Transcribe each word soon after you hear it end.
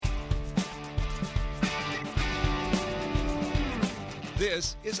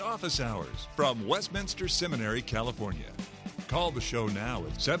This is Office Hours from Westminster Seminary, California. Call the show now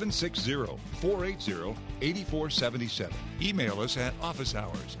at 760-480-8477. Email us at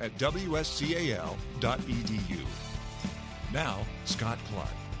officehours@wscal.edu. Now, Scott Clark.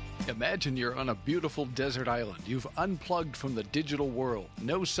 Imagine you're on a beautiful desert island. You've unplugged from the digital world.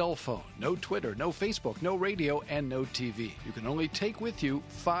 No cell phone, no Twitter, no Facebook, no radio, and no TV. You can only take with you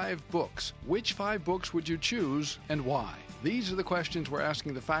 5 books. Which 5 books would you choose and why? These are the questions we're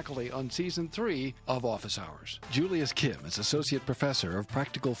asking the faculty on Season 3 of Office Hours. Julius Kim is Associate Professor of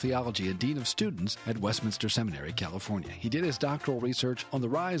Practical Theology and Dean of Students at Westminster Seminary, California. He did his doctoral research on the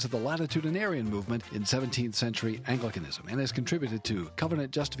rise of the Latitudinarian movement in 17th century Anglicanism and has contributed to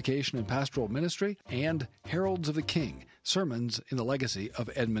Covenant Justification and Pastoral Ministry and Heralds of the King, Sermons in the Legacy of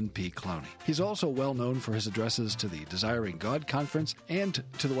Edmund P. Clowney. He's also well known for his addresses to the Desiring God Conference and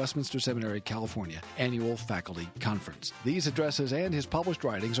to the Westminster Seminary, California Annual Faculty Conference. These addresses and his published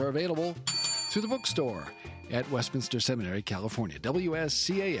writings are available through the bookstore at Westminster Seminary, California,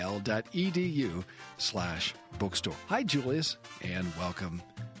 wscal.edu/bookstore. Hi, Julius, and welcome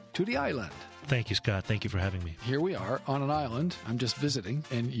to the island. Thank you, Scott. Thank you for having me. Here we are on an island. I'm just visiting,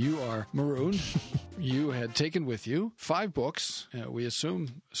 and you are marooned. You had taken with you 5 books. We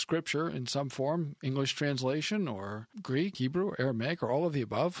assume scripture in some form, English translation or Greek, Hebrew, Aramaic, or all of the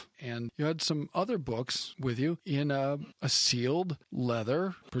above. And you had some other books with you in a sealed,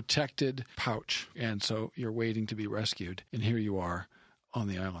 leather, protected pouch. And so you're waiting to be rescued. And here you are on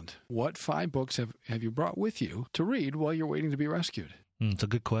the island. What 5 books have you brought with you to read while you're waiting to be rescued? It's a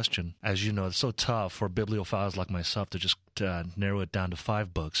good question. As you know, it's so tough for bibliophiles like myself to just narrow it down to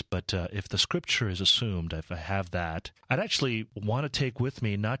 5 books. But if the scripture is assumed, if I have that, I'd actually want to take with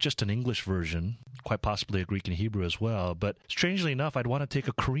me not just an English version, quite possibly a Greek and Hebrew as well, but strangely enough, I'd want to take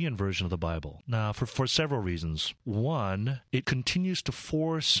a Korean version of the Bible. Now, for several reasons. One, it continues to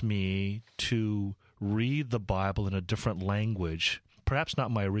force me to read the Bible in a different language, perhaps not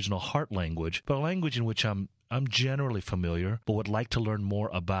my original heart language, but a language in which I'm generally familiar, but would like to learn more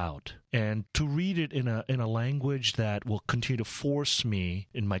about. And to read it in a language that will continue to force me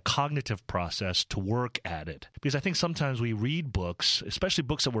in my cognitive process to work at it. Because I think sometimes we read books, especially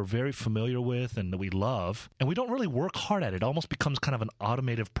books that we're very familiar with and that we love, and we don't really work hard at it. It almost becomes kind of an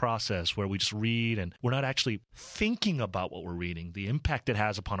automated process where we just read and we're not actually thinking about what we're reading, the impact it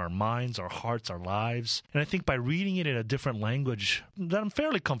has upon our minds, our hearts, our lives. And I think by reading it in a different language that I'm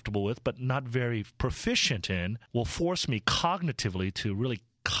fairly comfortable with but not very proficient in will force me cognitively to really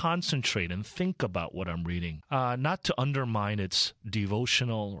concentrate and think about what I'm reading. Not to undermine its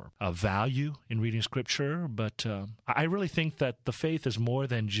devotional or value in reading Scripture, but I really think that the faith is more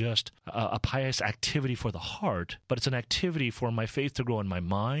than just a pious activity for the heart, but it's an activity for my faith to grow in my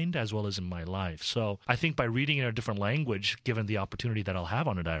mind as well as in my life. So I think by reading it in a different language, given the opportunity that I'll have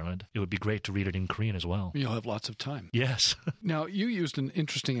on an island, it would be great to read it in Korean as well. You'll have lots of time. Yes. Now, you used an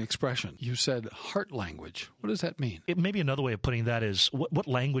interesting expression. You said heart language. What does that mean? Maybe another way of putting that is, what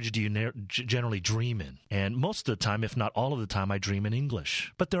language do you generally dream in? And most of the time, if not all of the time, I dream in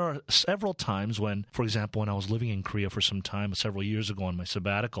English. But there are several times when, for example, when I was living in Korea for some time, several years ago on my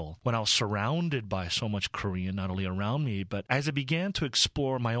sabbatical, when I was surrounded by so much Korean, not only around me, but as I began to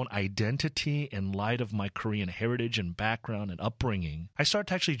explore my own identity in light of my Korean heritage and background and upbringing, I started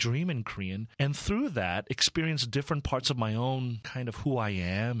to actually dream in Korean, and through that, experience different parts of my own kind of who I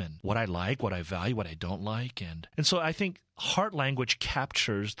am and what I like, what I value, what I don't like. And so I think heart language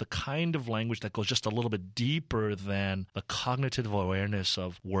captures the kind of language that goes just a little bit deeper than the cognitive awareness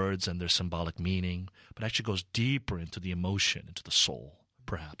of words and their symbolic meaning, but actually goes deeper into the emotion, into the soul.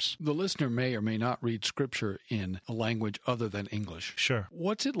 Perhaps. The listener may or may not read Scripture in a language other than English. Sure.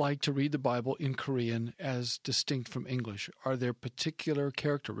 What's it like to read the Bible in Korean as distinct from English? Are there particular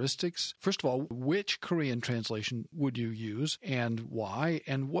characteristics? First of all, which Korean translation would you use and why?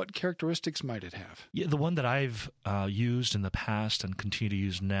 And what characteristics might it have? Yeah, the one that I've used in the past and continue to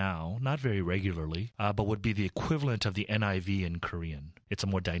use now, not very regularly, but would be the equivalent of the NIV in Korean. It's a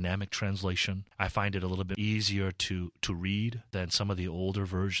more dynamic translation. I find it a little bit easier to read than some of the older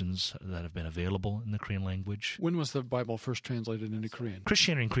versions that have been available in the Korean language. When was the Bible first translated into Korean?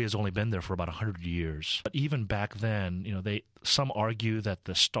 Christianity in Korea has only been there for about 100 years. But even back then, some argue that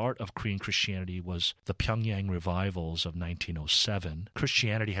the start of Korean Christianity was the Pyongyang revivals of 1907.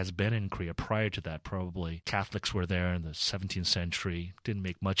 Christianity has been in Korea prior to that, probably. Catholics were there in the 17th century, didn't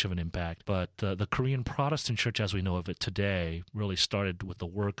make much of an impact. But the Korean Protestant church as we know of it today really started with the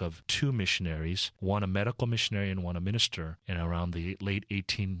work of 2 missionaries, one a medical missionary and one a minister, and around the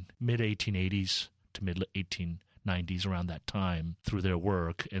mid-1880s to mid-1890s. 90s, around that time, through their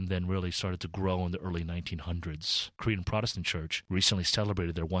work, and then really started to grow in the early 1900s. Korean Protestant Church recently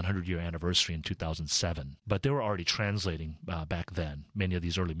celebrated their 100-year anniversary in 2007, but they were already translating back then. Many of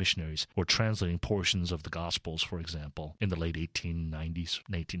these early missionaries were translating portions of the Gospels, for example, in the late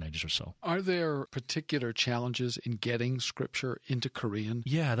 1890s or so. Are there particular challenges in getting Scripture into Korean?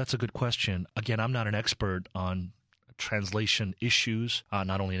 Yeah, that's a good question. Again, I'm not an expert on translation issues,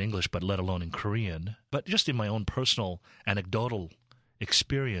 not only in English, but let alone in Korean. But just in my own personal anecdotal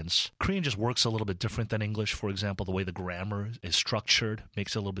experience, Korean just works a little bit different than English. For example, the way the grammar is structured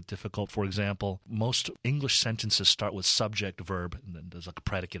makes it a little bit difficult. For example, most English sentences start with subject, verb, and then there's like a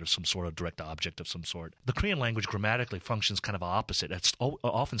predicate of some sort, a direct object of some sort. The Korean language grammatically functions kind of opposite. It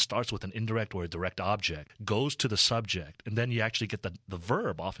often starts with an indirect or a direct object, goes to the subject, and then you actually get the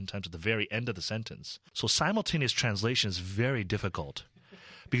verb oftentimes at the very end of the sentence. So simultaneous translation is very difficult,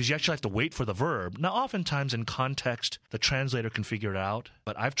 because you actually have to wait for the verb. Now, oftentimes in context, the translator can figure it out,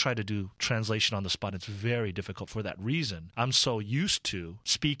 but I've tried to do translation on the spot. It's very difficult for that reason. I'm so used to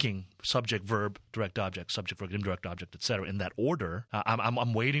speaking subject, verb, direct object, indirect object, etc. in that order.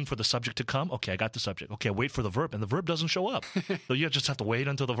 I'm waiting for the subject to come. Okay, I got the subject. Okay, I wait for the verb, and the verb doesn't show up. So you just have to wait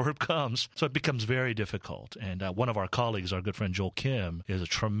until the verb comes. So it becomes very difficult. And one of our colleagues, our good friend Joel Kim, is a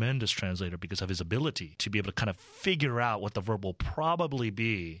tremendous translator because of his ability to be able to kind of figure out what the verb will probably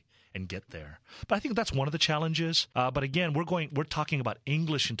be and get there. But I think that's one of the challenges. But again, we're talking about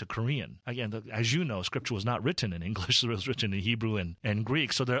English into Korean. Again, as you know, Scripture was not written in English. It was written in Hebrew and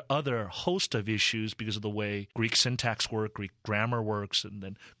Greek. So there are other host of issues because of the way Greek syntax works, Greek grammar works, and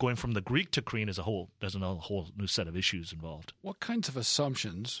then going from the Greek to Korean there's a whole new set of issues involved. What kinds of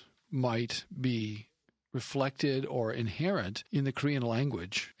assumptions might be reflected or inherent in the Korean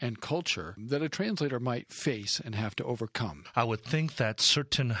language and culture that a translator might face and have to overcome? I would think that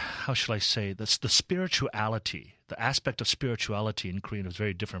certain, how shall I say, the spirituality, the aspect of spirituality in Korean is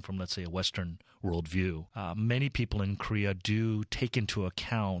very different from, let's say, a Western worldview. Many people in Korea do take into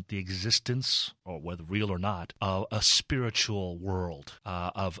account the existence, or whether real or not, of a spiritual world,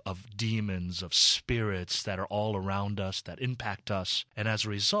 of demons, of spirits that are all around us, that impact us. And as a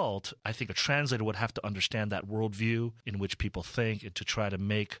result, I think a translator would have to understand that worldview in which people think and to try to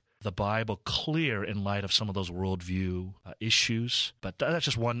make the Bible clear in light of some of those worldview issues. But that's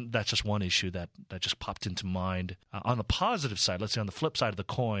just one issue that just popped into mind. On the positive side, let's say on the flip side of the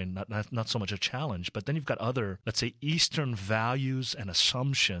coin, not so much a challenge, but then you've got other, let's say, Eastern values and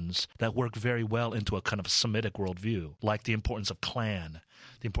assumptions that work very well into a kind of Semitic worldview, like the importance of clan,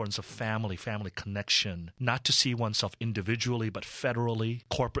 the importance of family connection, not to see oneself individually, but federally,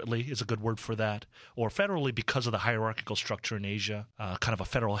 corporately is a good word for that, or federally because of the hierarchical structure in Asia, kind of a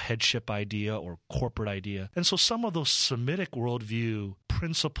federal headship idea or corporate idea. And so some of those Semitic worldview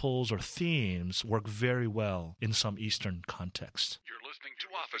principles or themes work very well in some Eastern contexts. You're listening to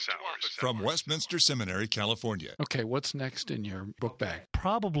Office Hours from Westminster Seminary, California. Okay, what's next in your book bag?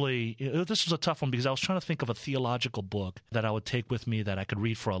 Probably, this was a tough one because I was trying to think of a theological book that I would take with me that I could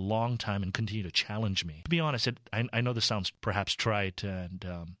read for a long time and continue to challenge me. To be honest, I know this sounds perhaps trite, and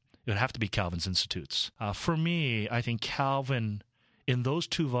it would have to be Calvin's Institutes. For me, I think Calvin, in those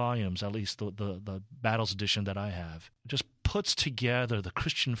two volumes, at least the Battles edition that I have, just puts together the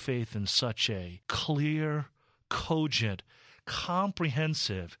Christian faith in such a clear, cogent,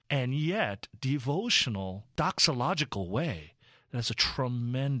 comprehensive, and yet devotional, doxological way. That's a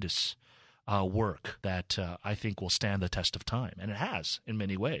tremendous work that I think will stand the test of time. And it has, in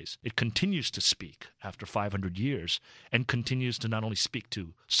many ways. It continues to speak after 500 years and continues to not only speak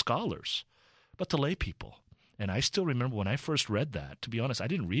to scholars, but to lay people. And I still remember when I first read that, to be honest, I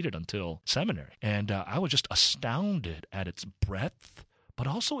didn't read it until seminary. And I was just astounded at its breadth, but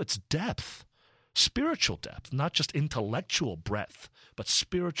also its depth. Spiritual depth, not just intellectual breadth, but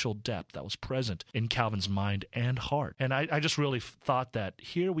spiritual depth that was present in Calvin's mind and heart. And I just really thought that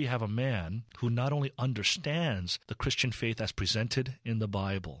here we have a man who not only understands the Christian faith as presented in the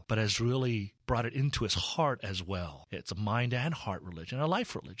Bible, but has really brought it into his heart as well. It's a mind and heart religion, a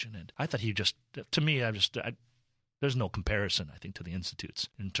life religion. And I thought to me, there's no comparison, I think, to the Institutes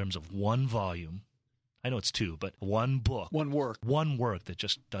in terms of one volume. I know it's two, but one book. One work that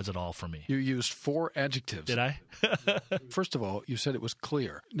just does it all for me. You used 4 adjectives. Did I? First of all, you said it was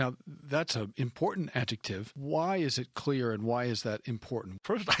clear. Now, that's an important adjective. Why is it clear and why is that important?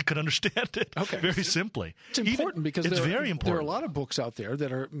 First, I could understand it very simply. It's important because very important. There are a lot of books out there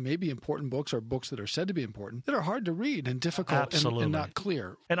that are maybe important books or books that are said to be important that are hard to read and difficult and not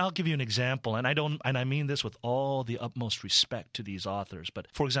clear. And I'll give you an example, and I mean this with all the utmost respect to these authors. But,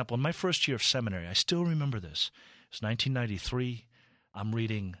 for example, in my first year of seminary, I still remember this. It's 1993. I'm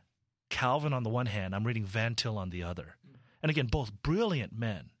reading Calvin on the one hand, I'm reading Van Til on the other. And again, both brilliant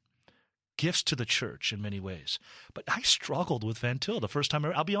men, gifts to the church in many ways. But I struggled with Van Til the first time.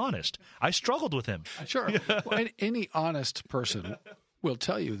 I'll be honest. I struggled with him. Sure. Well, any honest person will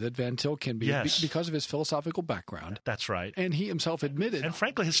tell you that Van Til can be, because of his philosophical background. That's right. And he himself admitted. And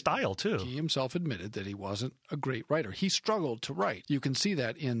frankly, his style, too. He himself admitted that he wasn't a great writer. He struggled to write. You can see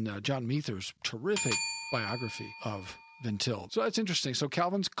that in John Meether's terrific biography of Van Til. So that's interesting. So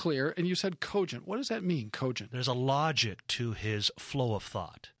Calvin's clear, and you said cogent. What does that mean, cogent? There's a logic to his flow of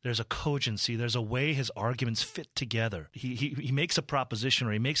thought. There's a cogency. There's a way his arguments fit together. He makes a proposition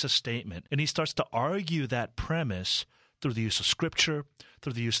or he makes a statement, and he starts to argue that premise through the use of Scripture,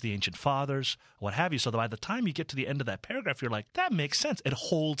 through the use of the ancient fathers, what have you, so that by the time you get to the end of that paragraph, you're like, that makes sense. It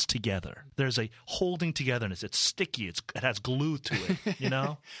holds together. There's a holding togetherness. It's sticky. It has glue to it, you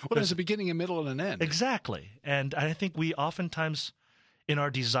know? Well, there's a beginning, a middle, and an end. Exactly. And I think we oftentimes, in our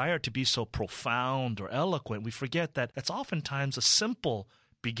desire to be so profound or eloquent, we forget that it's oftentimes a simple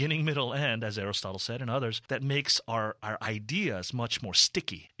beginning, middle, end, as Aristotle said and others, that makes our ideas much more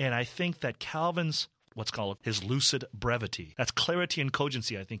sticky. And I think that Calvin's what's called his lucid brevity. That's clarity and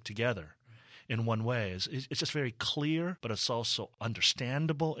cogency, I think, together in one way. It's just very clear, but it's also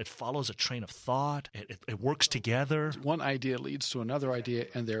understandable. It follows a train of thought. It works together. One idea leads to another idea,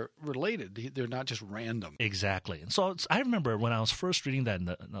 and they're related. They're not just random. Exactly. And so I remember when I was first reading that,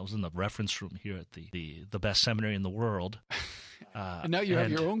 and I was in the reference room here at the best seminary in the world. And now you have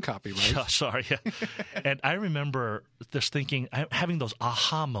your own copy, right? Yeah, sorry. Yeah. And I remember just thinking, having those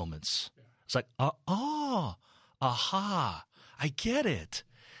aha moments. It's like, aha, I get it.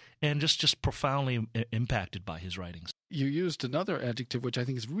 And just profoundly impacted by his writings. You used another adjective, which I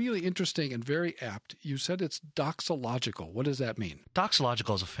think is really interesting and very apt. You said it's doxological. What does that mean?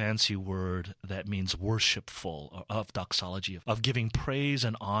 Doxological is a fancy word that means worshipful, of doxology, of giving praise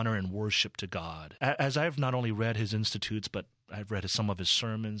and honor and worship to God. As I've not only read his Institutes, but I've read some of his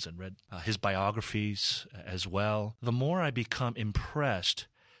sermons and read his biographies as well, the more I become impressed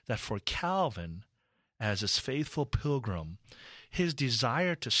that for Calvin, as his faithful pilgrim, his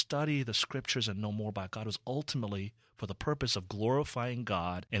desire to study the Scriptures and know more about God was ultimately for the purpose of glorifying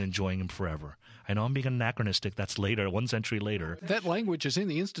God and enjoying Him forever. I know I'm being anachronistic. That's later, 1 century later. That language is in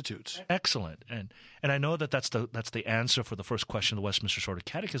the Institutes. Excellent. And I know that's the answer for the first question of the Westminster Shorter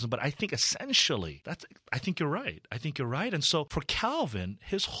Catechism, but I think essentially, I think you're right. I think you're right. And so for Calvin,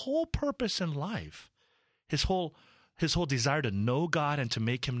 his whole purpose in life, his whole desire to know God and to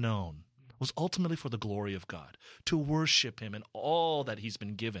make Him known was ultimately for the glory of God, to worship Him in all that He's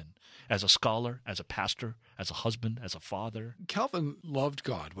been given as a scholar, as a pastor, as a husband, as a father. Calvin loved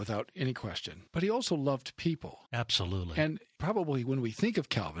God without any question, but he also loved people. Absolutely. And probably when we think of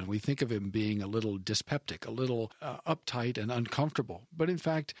Calvin, we think of him being a little dyspeptic, a little uptight and uncomfortable. But in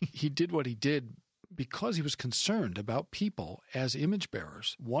fact, he did what he did because he was concerned about people as image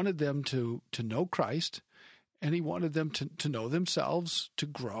bearers, wanted them to know Christ. And he wanted them to know themselves, to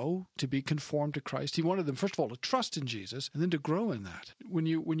grow, to be conformed to Christ. He wanted them, first of all, to trust in Jesus, and then to grow in that. When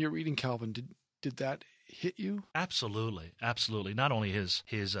you're reading Calvin, did that hit you? Absolutely, absolutely. Not only his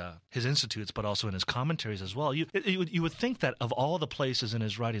Institutes, but also in his commentaries as well. You would think that of all the places in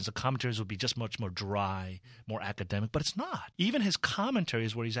his writings, the commentaries would be just much more dry, more academic, but it's not. Even his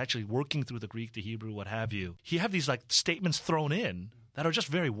commentaries, where he's actually working through the Greek, the Hebrew, what have you, he have these like statements thrown in that are just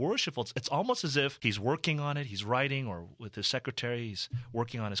very worshipful. It's almost as if he's working on it, he's writing, or with his secretary, he's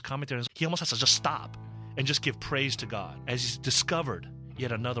working on his commentaries. He almost has to just stop and just give praise to God as he's discovered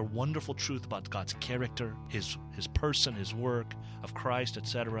yet another wonderful truth about God's character, his person, his work of Christ,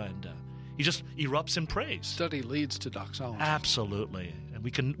 etc. And he just erupts in praise. Study leads to doxology. Absolutely.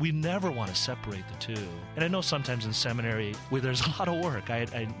 And we never want to separate the two. And I know sometimes in seminary where there's a lot of work, I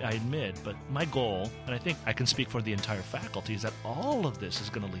admit, but my goal, and I think I can speak for the entire faculty, is that all of this is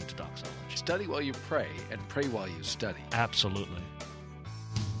going to lead to doxology. Study while you pray, and pray while you study. Absolutely.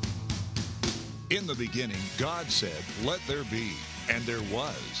 In the beginning, God said, "Let there be," and there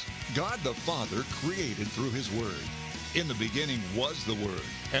was. God the Father created through His Word. In the beginning was the Word,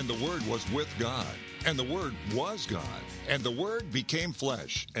 and the Word was with God, and the Word was God, and the Word became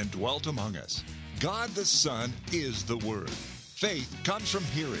flesh and dwelt among us. God the Son is the Word. Faith comes from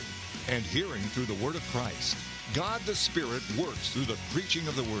hearing, and hearing through the Word of Christ. God the Spirit works through the preaching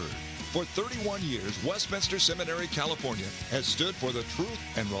of the Word. For 31 years, Westminster Seminary, California, has stood for the truth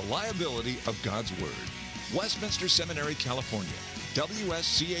and reliability of God's Word. Westminster Seminary, California,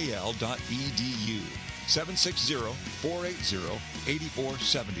 wscal.edu,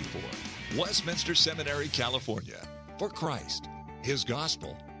 760-480-8474. Westminster Seminary, California, for Christ, His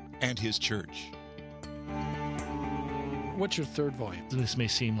gospel, and His church. What's your third volume? This may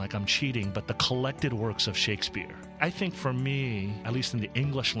seem like I'm cheating, but the collected works of Shakespeare. I think for me, at least in the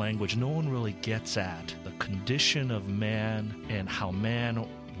English language, no one really gets at the condition of man and how man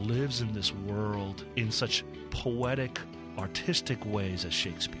lives in this world in such poetic, artistic ways as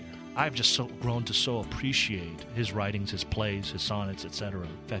Shakespeare. I've just grown to so appreciate his writings, his plays, his sonnets, etc.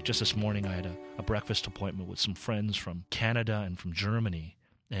 In fact, just this morning I had a breakfast appointment with some friends from Canada and from Germany,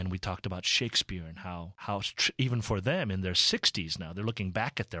 and we talked about Shakespeare and how even for them in their 60s now, they're looking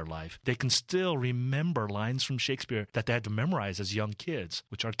back at their life, they can still remember lines from Shakespeare that they had to memorize as young kids,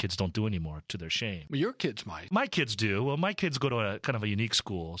 which our kids don't do anymore, to their shame. Well, your kids might. My kids do. Well, my kids go to a kind of a unique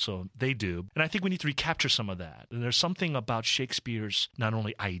school, so they do. And I think we need to recapture some of that. And there's something about Shakespeare's not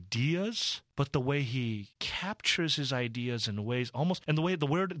only ideas, but the way he captures his ideas in ways almost, and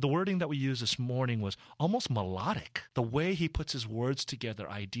the wording that we used this morning was almost melodic. The way he puts his words together,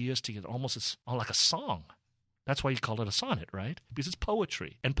 ideas together, almost like a song. That's why you call it a sonnet, right? Because it's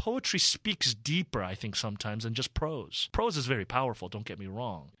poetry. And poetry speaks deeper, I think, sometimes than just prose. Prose is very powerful, don't get me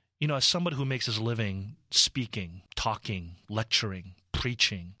wrong. You know, as somebody who makes his living speaking, talking, lecturing,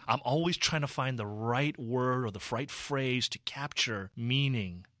 preaching, I'm always trying to find the right word or the right phrase to capture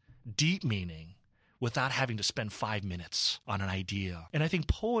meaning, deep meaning, without having to spend 5 minutes on an idea. And I think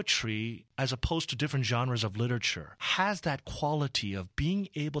poetry, as opposed to different genres of literature, has that quality of being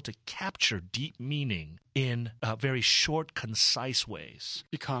able to capture deep meaning in very short, concise ways.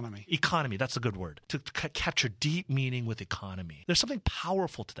 Economy, that's a good word. To capture deep meaning with economy. There's something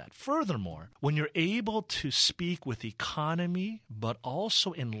powerful to that. Furthermore, when you're able to speak with economy, but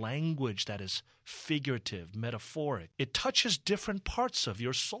also in language that is figurative, metaphoric, it touches different parts of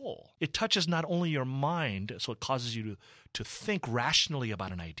your soul. It touches not only your mind, so it causes you to think rationally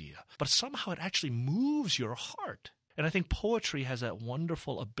about an idea, but somehow it actually moves your heart. And I think poetry has that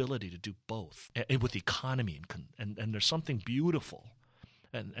wonderful ability to do both, and with economy, and there's something beautiful.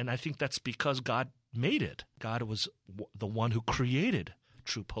 And I think that's because God made it. God was the one who created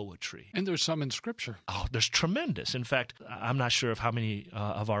true poetry. And there's some in Scripture. Oh, there's tremendous. In fact, I'm not sure how many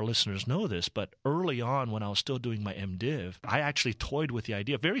of our listeners know this, but early on when I was still doing my MDiv, I actually toyed with the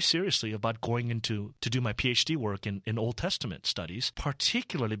idea very seriously about going to do my PhD work in Old Testament studies,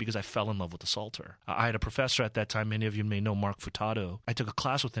 particularly because I fell in love with the Psalter. I had a professor at that time, many of you may know Mark Furtado. I took a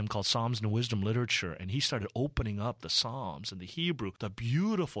class with him called Psalms and Wisdom Literature, and he started opening up the Psalms and the Hebrew, the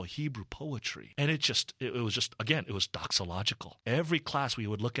beautiful Hebrew poetry. And it was doxological. Every class we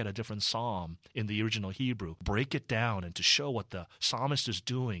would look at a different psalm in the original Hebrew, break it down, and to show what the psalmist is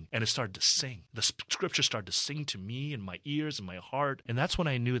doing, and it started to sing. The scripture started to sing to me in my ears and my heart, and that's when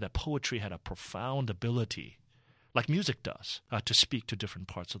I knew that poetry had a profound ability, like music does, to speak to different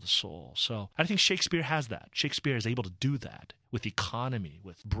parts of the soul. So I think Shakespeare has that. Shakespeare is able to do that with economy,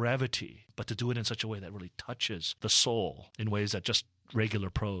 with brevity, but to do it in such a way that really touches the soul in ways that just regular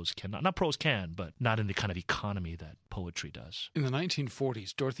prose cannot. Not prose can, but not in the kind of economy that poetry does. In the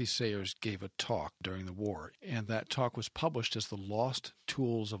 1940s, Dorothy Sayers gave a talk during the war, and that talk was published as The Lost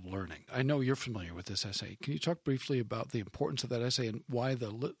Tools of Learning. I know you're familiar with this essay. Can you talk briefly about the importance of that essay and why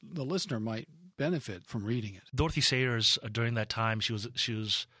the listener might benefit from reading it? Dorothy Sayers, during that time, she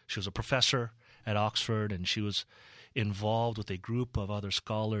was a professor at Oxford, and she was involved with a group of other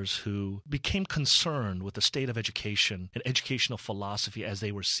scholars who became concerned with the state of education and educational philosophy as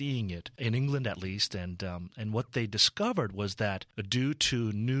they were seeing it, in England at least. And what they discovered was that due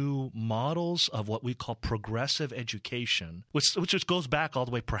to new models of what we call progressive education, which goes back all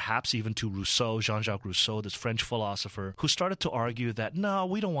the way perhaps even to Rousseau, Jean-Jacques Rousseau, this French philosopher, who started to argue that, no,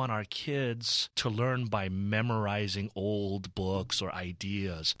 we don't want our kids to learn by memorizing old books or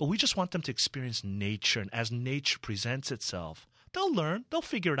ideas, but we just want them to experience nature, and as nature presents itself, they'll learn, they'll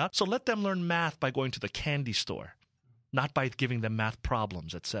figure it out. So let them learn math by going to the candy store, not by giving them math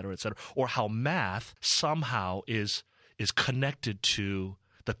problems, et cetera, or how math somehow is connected to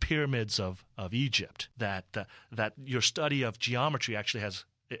the pyramids of Egypt, that your study of geometry actually has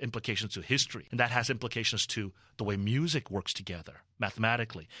implications to history, and that has implications to the way music works together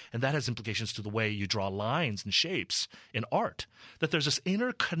mathematically, and that has implications to the way you draw lines and shapes in art, that there's this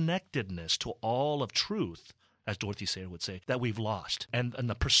interconnectedness to all of truth, as Dorothy Sayers would say, that we've lost. And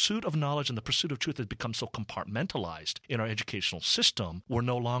the pursuit of knowledge and the pursuit of truth has become so compartmentalized in our educational system, we're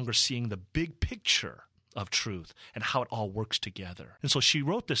no longer seeing the big picture of truth and how it all works together. And so she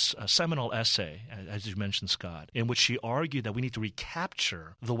wrote this seminal essay, as you mentioned, Scott, in which she argued that we need to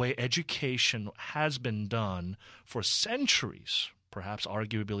recapture the way education has been done for centuries perhaps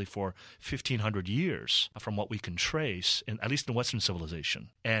arguably for 1,500 years from what we can trace, at least in Western civilization.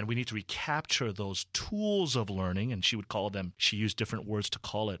 And we need to recapture those tools of learning, and she would call them, she used different words to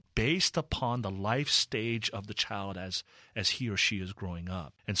call it, based upon the life stage of the child as he or she is growing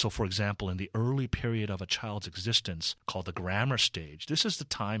up. And so, for example, in the early period of a child's existence, called the grammar stage, this is the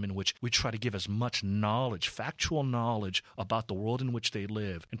time in which we try to give as much knowledge, factual knowledge about the world in which they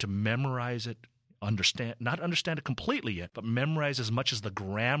live, and to memorize it, not understand it completely yet, but memorize as much as the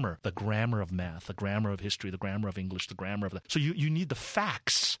grammar of math, the grammar of history, the grammar of English, the grammar of So you need the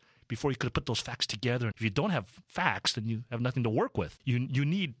facts before you could put those facts together. If you don't have facts, then you have nothing to work with. You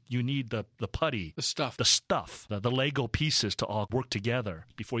need the putty, the Lego pieces to all work together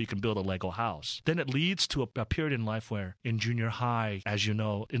before you can build a Lego house. Then it leads to a period in life where in junior high, as you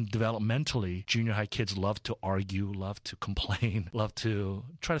know, developmentally, junior high kids love to argue, love to complain, love to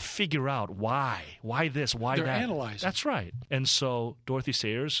try to figure out why this, why They're that. They're analyzing. That's right. And so Dorothy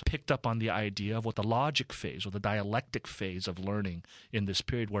Sayers picked up on the idea of what the logic phase or the dialectic phase of learning in this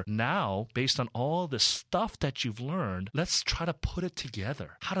period, where now, based on all the stuff that you've learned, let's try to put it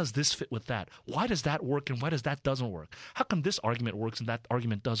together. How does this fit with that? Why does that work and why does that doesn't work? How come this argument works and that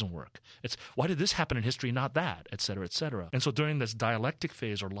argument doesn't work? It's why did this happen in history, not that, et cetera, et cetera. And so during this dialectic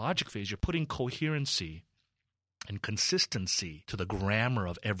phase or logic phase, you're putting coherency and consistency to the grammar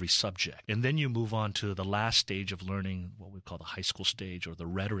of every subject. And then you move on to the last stage of learning, what we call the high school stage or the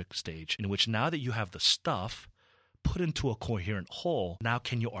rhetoric stage, in which now that you have the stuff put into a coherent whole, now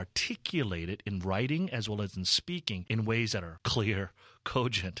can you articulate it in writing as well as in speaking in ways that are clear,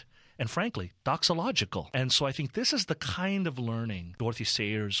 cogent, and frankly, doxological. And so I think this is the kind of learning Dorothy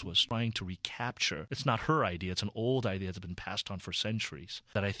Sayers was trying to recapture. It's not her idea. It's an old idea that's been passed on for centuries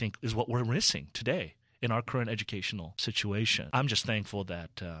that I think is what we're missing today in our current educational situation. I'm just thankful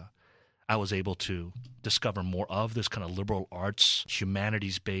that I was able to discover more of this kind of liberal arts,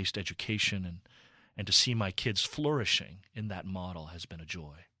 humanities-based education, and to see my kids flourishing in that model has been a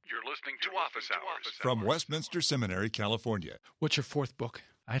joy. You're listening to Office Hours from Westminster Seminary, California. What's your fourth book?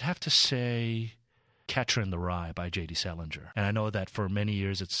 I'd have to say Catcher in the Rye by J.D. Salinger. And I know that for many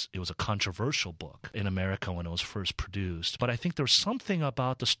years it was a controversial book in America when it was first produced. But I think there's something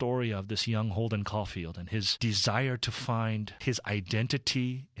about the story of this young Holden Caulfield and his desire to find his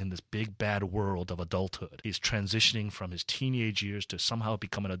identity in this big bad world of adulthood. He's transitioning from his teenage years to somehow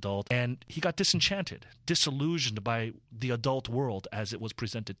become an adult. And he got disenchanted, disillusioned by the adult world as it was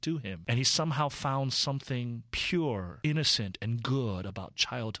presented to him. And he somehow found something pure, innocent, and good about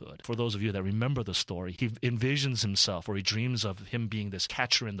childhood. For those of you that remember the story, he envisions himself, or he dreams of him being this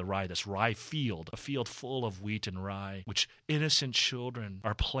catcher in the rye, this rye field, a field full of wheat and rye, which innocent children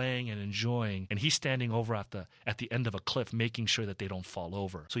are playing and enjoying, and he's standing over at the end of a cliff, making sure that they don't fall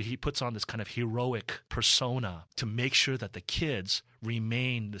over. So he puts on this kind of heroic persona to make sure that the kids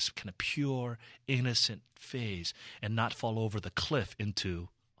remain this kind of pure, innocent phase and not fall over the cliff into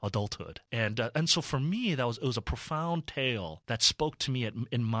adulthood. And so for me, it was a profound tale that spoke to me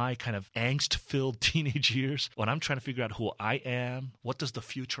in my kind of angst-filled teenage years when I'm trying to figure out who I am, what does the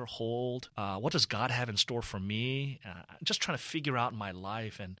future hold, what does God have in store for me, just trying to figure out my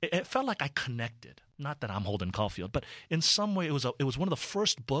life. And it felt like I connected. Not that I'm Holden Caulfield, but in some way it was one of the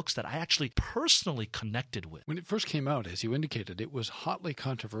first books that I actually personally connected with. When it first came out, as you indicated, it was hotly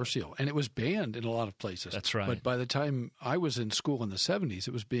controversial, and it was banned in a lot of places. That's right. But by the time I was in school in the 70s,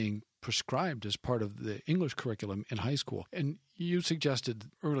 it was being prescribed as part of the English curriculum in high school. And you suggested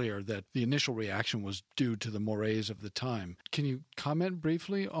earlier that the initial reaction was due to the mores of the time. Can you comment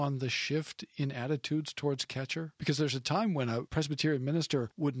briefly on the shift in attitudes towards Catcher? Because there's a time when a Presbyterian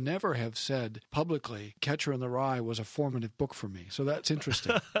minister would never have said publicly, Catcher in the Rye was a formative book for me. So that's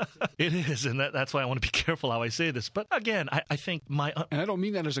interesting. It is, and that's why I want to be careful how I say this. But again, I think my... and I don't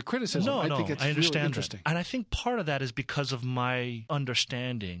mean that as a criticism. I think it's really interesting. That. And I think part of that is because of my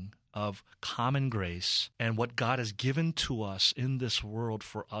understanding of common grace and what God has given to us in this world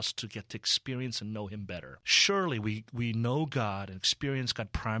for us to get to experience and know Him better. Surely we know God and experience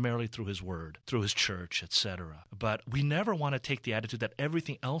God primarily through His Word, through His church, etc. But we never want to take the attitude that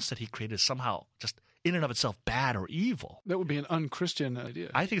everything else that He created is somehow just in and of itself bad or evil. That would be an unchristian idea.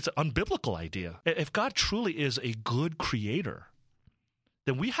 I think it's an unbiblical idea. If God truly is a good creator,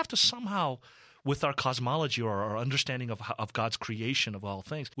 then we have to somehow, with our cosmology or our understanding of God's creation of all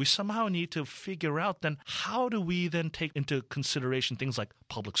things, we somehow need to figure out then how do we then take into consideration things like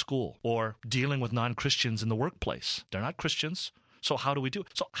public school or dealing with non-Christians in the workplace. They're not Christians, so how do we do it?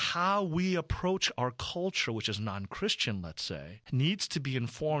 So how we approach our culture, which is non-Christian, let's say, needs to be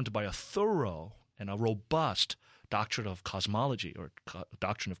informed by a thorough and a robust doctrine of cosmology or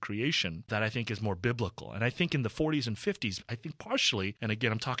doctrine of creation that I think is more biblical. And I think in the 40s and 50s, I think partially, and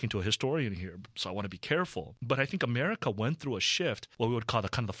again, I'm talking to a historian here, so I want to be careful, but I think America went through a shift, what we would call the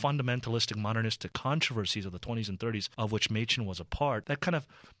kind of the fundamentalistic, modernistic controversies of the 20s and 30s, of which Machen was a part, that kind of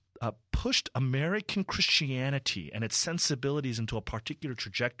pushed American Christianity and its sensibilities into a particular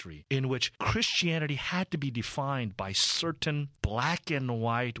trajectory in which Christianity had to be defined by certain black and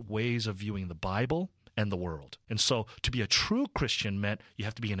white ways of viewing the Bible and the world. And so to be a true Christian meant you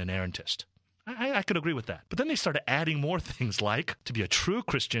have to be an inerrantist. I could agree with that. But then they started adding more things like, to be a true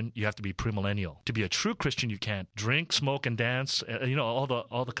Christian, you have to be premillennial. To be a true Christian, you can't drink, smoke, and dance, all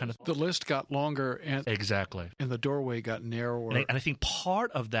the kind of... The list got longer. And exactly. And the doorway got narrower. And I think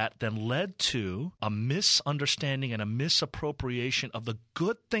part of that then led to a misunderstanding and a misappropriation of the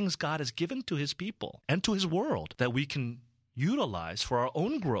good things God has given to his people and to his world that we can utilize for our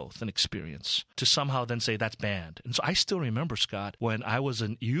own growth and experience to somehow then say that's banned. And so I still remember, Scott, when I was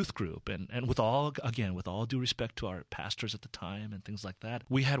in youth group and with all due respect to our pastors at the time and things like that,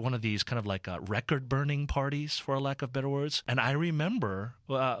 we had one of these kind of like record burning parties, for a lack of better words. And I remember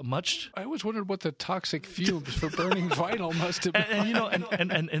much... I always wondered what the toxic fumes for burning vinyl must have been.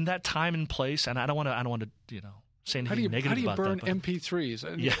 And in that time and place, and I don't want to say anything negative about that. How do you burn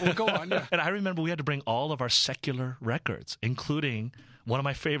MP3s? Yeah. Well, go on. Yeah. And I remember we had to bring all of our secular records, including one of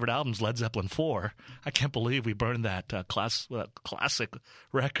my favorite albums, Led Zeppelin 4. I can't believe we burned that classic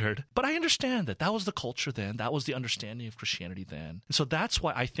record. But I understand that was the culture then. That was the understanding of Christianity then. And so that's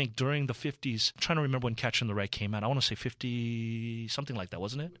why I think during the 50s, I'm trying to remember when Catcher in the Rye came out. I want to say 50, something like that,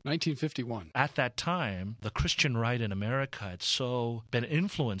 wasn't it? 1951. At that time, the Christian right in America had so been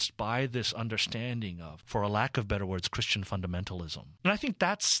influenced by this understanding of, for a lack of better words, Christian fundamentalism. And I think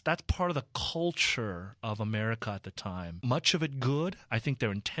that's part of the culture of America at the time. Much of it good. I think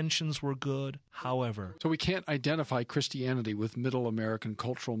their intentions were good. However... So we can't identify Christianity with middle American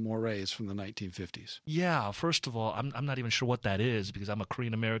cultural mores from the 1950s. Yeah, first of all, I'm not even sure what that is because I'm a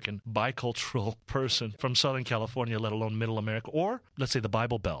Korean-American bicultural person from Southern California, let alone middle America, or let's say the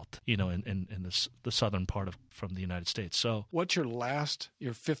Bible Belt, in the southern part from the United States. So, what's your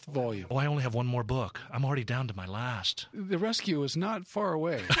fifth volume? Oh, I only have one more book. I'm already down to my last. The rescue is not far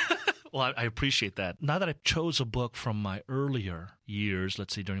away. Well, I appreciate that. Now that I chose a book from my earlier years,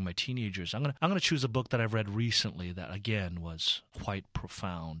 let's say during my teenage years, I'm gonna choose a book that I've read recently that again was quite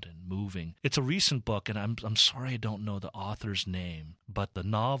profound and moving. It's a recent book, and I'm sorry I don't know the author's name, but the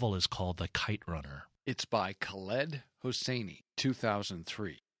novel is called The Kite Runner. It's by Khaled Hosseini,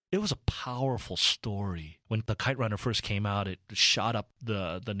 2003. It was a powerful story. When The Kite Runner first came out, it shot up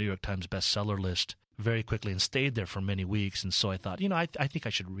the New York Times bestseller list very quickly and stayed there for many weeks. And so I thought, I think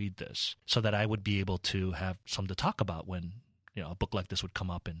I should read this so that I would be able to have something to talk about when, a book like this would come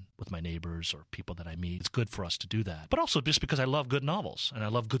up with my neighbors or people that I meet. It's good for us to do that. But also just because I love good novels and I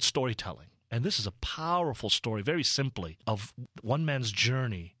love good storytelling. And this is a powerful story, very simply, of one man's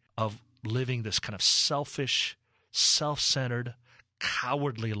journey of living this kind of selfish, self-centered,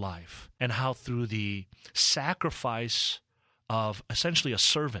 cowardly life, and how through the sacrifice of essentially a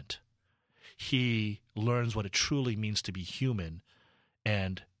servant, he learns what it truly means to be human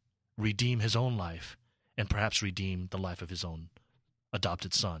and redeem his own life and perhaps redeem the life of his own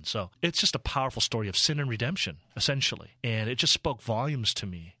adopted son. So it's just a powerful story of sin and redemption, essentially. And it just spoke volumes to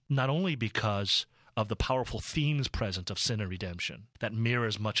me, not only because of the powerful themes present of sin and redemption that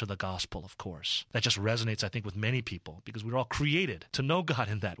mirrors much of the gospel, of course. That just resonates, I think, with many people because we were all created to know God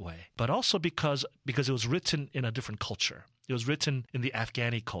in that way. But also because it was written in a different culture. It was written in the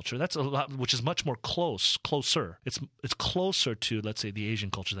Afghani culture. That's a lot, which is much more closer. It's closer to, let's say, the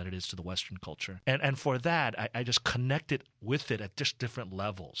Asian culture than it is to the Western culture. And for that, I just connected with it at just different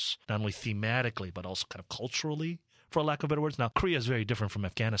levels, not only thematically, but also kind of culturally, for a lack of better words. Now, Korea is very different from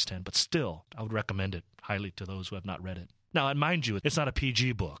Afghanistan, but still, I would recommend it highly to those who have not read it. Now, and mind you, it's not a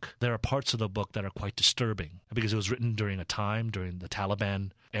PG book. There are parts of the book that are quite disturbing because it was written during the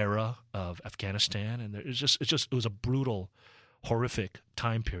Taliban era of Afghanistan, and it was a brutal, horrific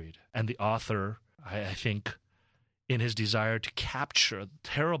time period. And the author, I think, in his desire to capture the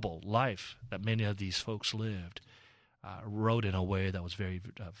terrible life that many of these folks lived, wrote in a way that was very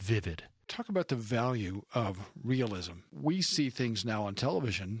vivid. Talk about the value of realism. We see things now on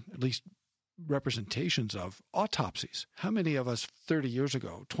television, at least representations of autopsies. How many of us 30 years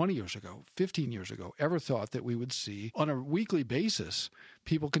ago, 20 years ago, 15 years ago ever thought that we would see on a weekly basis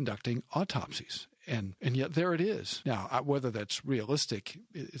people conducting autopsies? And yet there it is. Now, whether that's realistic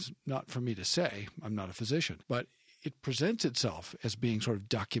is not for me to say. I'm not a physician. But it presents itself as being sort of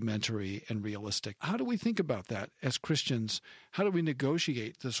documentary and realistic. How do we think about that as Christians? How do we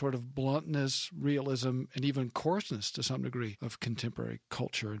negotiate the sort of bluntness, realism, and even coarseness to some degree of contemporary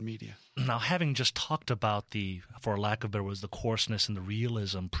culture and media? Now, having just talked about for lack of better words, the coarseness and the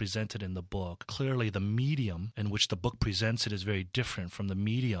realism presented in the book, clearly the medium in which the book presents it is very different from the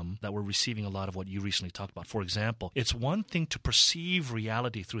medium that we're receiving a lot of what you recently talked about. For example, it's one thing to perceive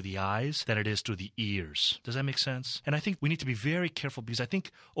reality through the eyes than it is through the ears. Does that make sense? And I think we need to be very careful because I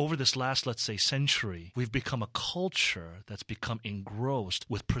think over this last, let's say, century, we've become a culture that's become engrossed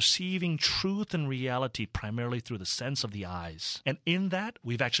with perceiving truth and reality primarily through the sense of the eyes. And in that,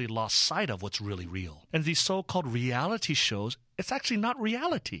 we've actually lost sight of what's really real. And these so-called reality shows, it's actually not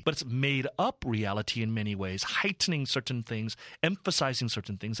reality, but it's made up reality in many ways, heightening certain things, emphasizing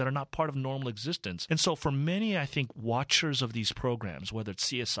certain things that are not part of normal existence. And so for many, I think, watchers of these programs, whether it's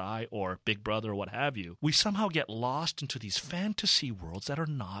CSI or Big Brother or what have you, we somehow get lost into these fantasy worlds that are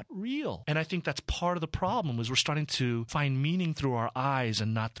not real. And I think that's part of the problem is we're starting to find meaning through our eyes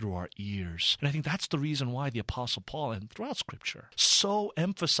and not through our ears. And I think that's the reason why the Apostle Paul and throughout Scripture so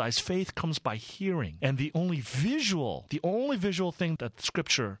emphasize faith comes by hearing. And the only visual thing that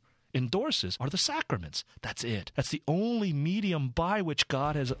Scripture endorses are the sacraments. That's it. That's the only medium by which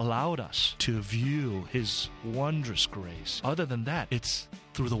God has allowed us to view His wondrous grace. Other than that, it's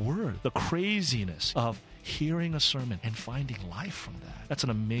through the Word, the craziness of hearing a sermon and finding life from that. That's an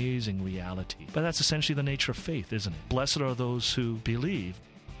amazing reality. But that's essentially the nature of faith, isn't it? Blessed are those who believe,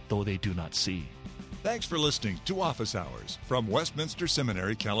 though they do not see. Thanks for listening to Office Hours from Westminster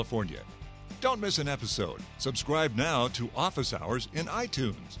Seminary, California. Don't miss an episode. Subscribe now to Office Hours in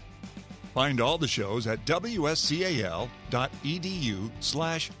iTunes. Find all the shows at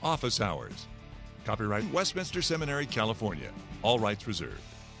wscal.edu/office hours. Copyright Westminster Seminary, California. All rights reserved.